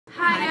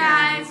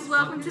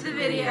welcome to the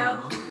video.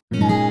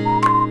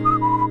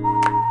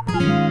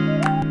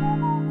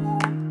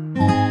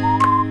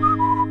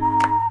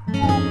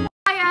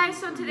 Hi guys,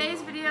 so in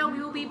today's video we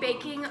will be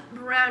baking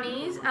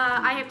brownies.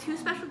 I have two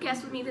special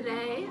guests with me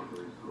today.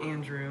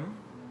 Andrew.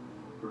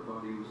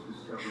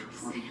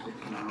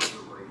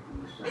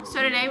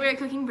 So today we're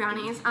cooking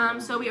brownies.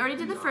 So we already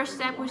did the first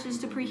step, which is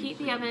to preheat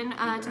the oven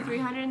to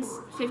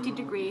 350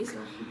 degrees.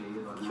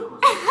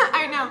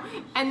 I know.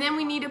 And then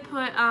we need to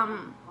put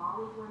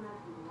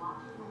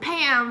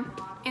Pam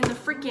in the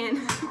freaking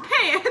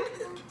pan.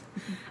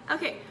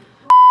 Okay.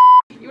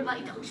 You're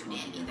like, don't you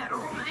dare get that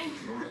on me.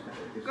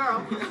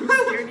 Girl. I'm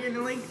scared you're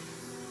gonna like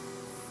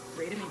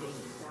braid me.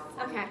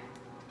 Okay.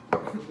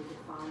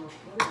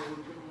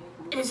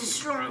 It is a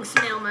strong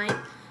smell, mate.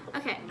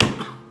 Okay.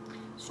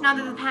 So now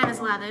that the pan is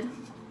lathered,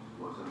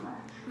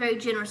 very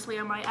generously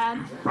I might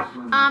add,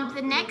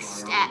 the next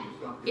step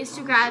is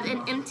to grab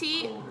an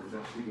empty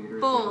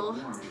bowl,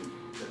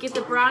 get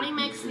the brownie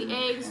mix, the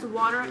eggs, the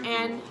water,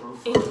 and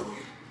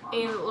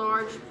a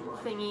large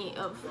thingy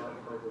of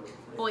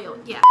oil.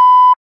 Yeah.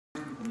 I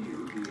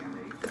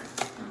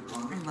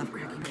love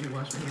cracking to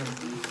wash my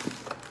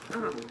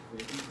hands.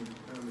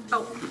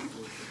 Oh.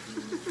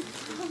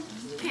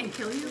 Can't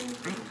kill you.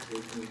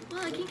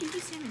 Well, I can't give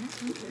you salmon.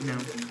 No.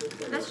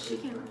 That's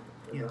chicken.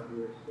 Yeah.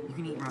 You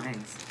can eat raw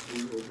eggs.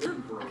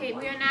 Okay,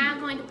 we are now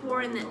going to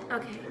pour in the.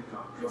 Okay,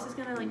 this is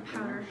gonna like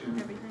powder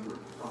everything.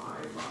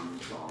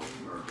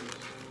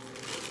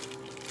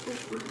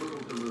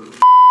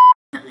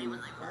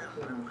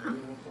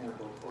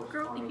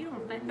 Girl, if you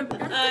don't bet.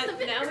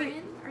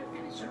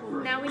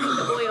 Now we need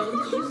the oil.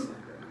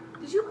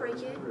 Did you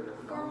break it,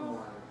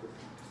 girl?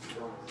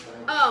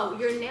 Oh,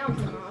 your nail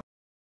came off.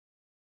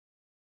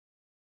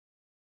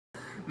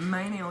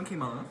 My nail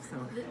came off,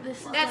 so.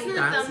 That's in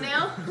the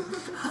thumbnail.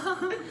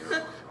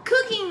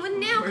 Cooking with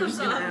nail We're comes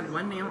just gonna off. add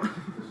one nail.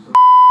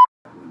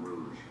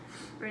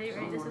 Ready?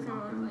 This is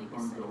gonna look like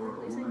this.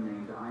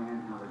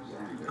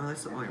 Oh,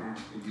 that's the oil.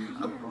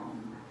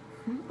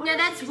 No,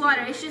 that's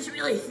water. It's just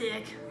really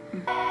thick.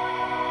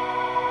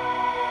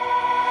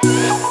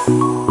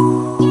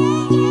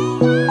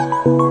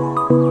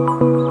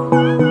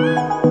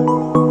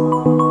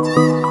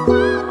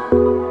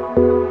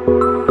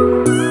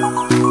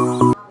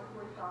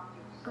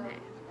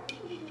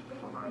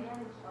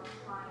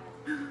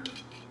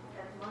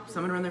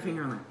 Someone run their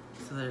finger on that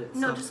so that it's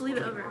No, just leave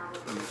it over.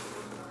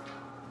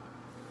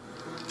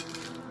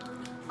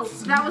 Oh,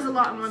 that was a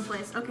lot in one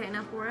place. Okay,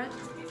 now pour it.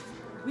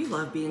 We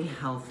love being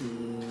healthy,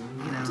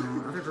 you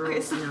know. Other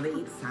girls, you know, they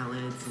eat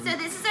salads. And So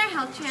this is our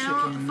health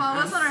channel. chicken.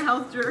 Follow us on our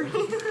health journey.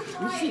 we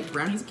just eat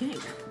brownies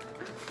cake.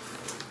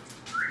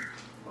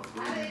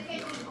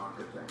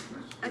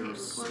 Okay,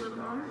 just pour a little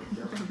more.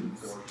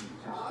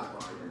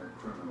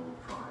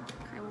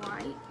 Okay,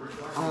 white.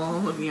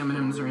 All of the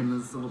M&Ms are in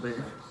this little bit.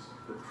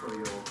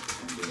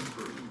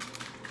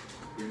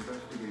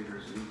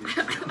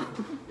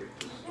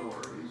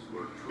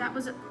 That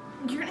was a.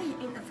 You're gonna hit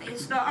me in the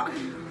face, dog.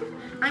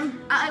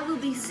 I will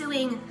be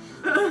suing.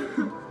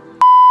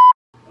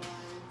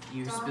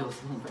 You spilled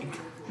something.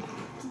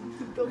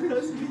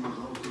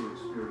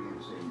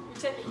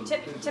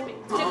 Tipping.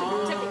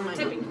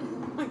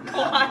 Oh my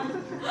god.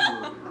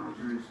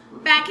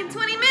 Back in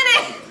 20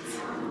 minutes.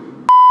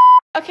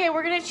 Okay,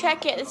 we're gonna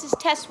check it. This is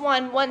test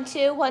 1. 1,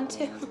 2, 1,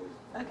 2.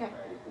 Okay.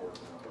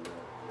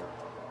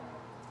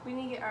 We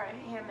need to get our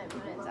hand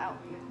movements out.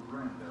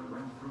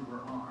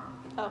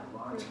 Oh.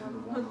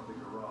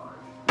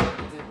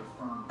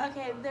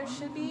 Okay, there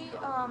should be,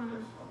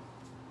 I'm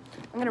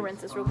gonna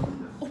rinse this real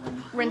quick.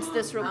 Rinse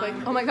this real quick.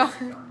 Oh my god.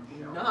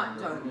 Not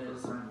done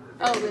this.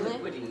 Oh, really?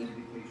 Liquidy.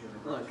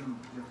 Look.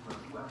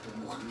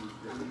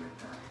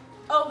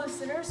 Oh, the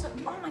center? So,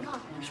 oh my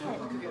god, shit.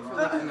 Cook it for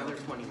like another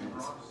 20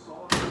 minutes.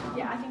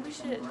 Yeah, I think we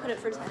should put it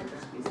for 10.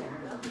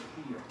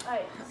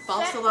 Alright.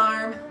 False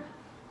alarm.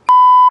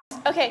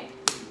 Okay,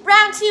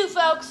 round 2,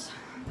 folks.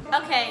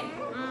 Okay,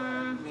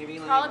 Maybe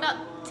like probably about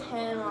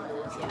 10 on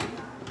this, yeah.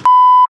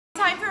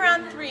 Time for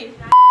round 3.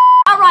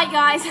 Alright,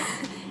 guys.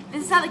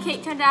 This is how the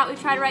cake turned out. We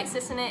tried to write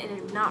sis in it. It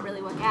did not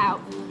really work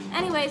out.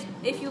 Anyways,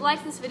 if you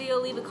liked this video,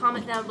 leave a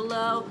comment down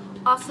below.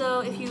 Also,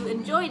 if you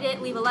enjoyed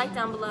it, leave a like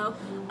down below.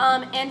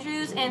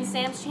 Andrew's and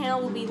Sam's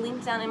channel will be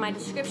linked down in my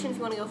description if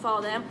you want to go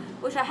follow them,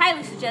 which I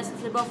highly suggest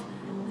because they're both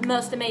the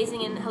most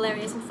amazing and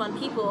hilarious and fun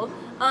people.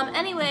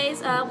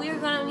 Anyways, we are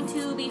going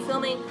to be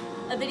filming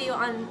a video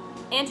on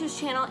Andrew's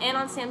channel and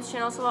on Sam's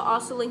channel, so I'll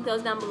also link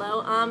those down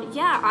below.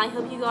 Yeah, I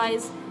hope you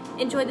guys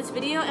enjoyed this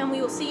video, and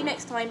we will see you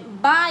next time.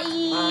 Bye!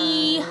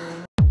 Bye.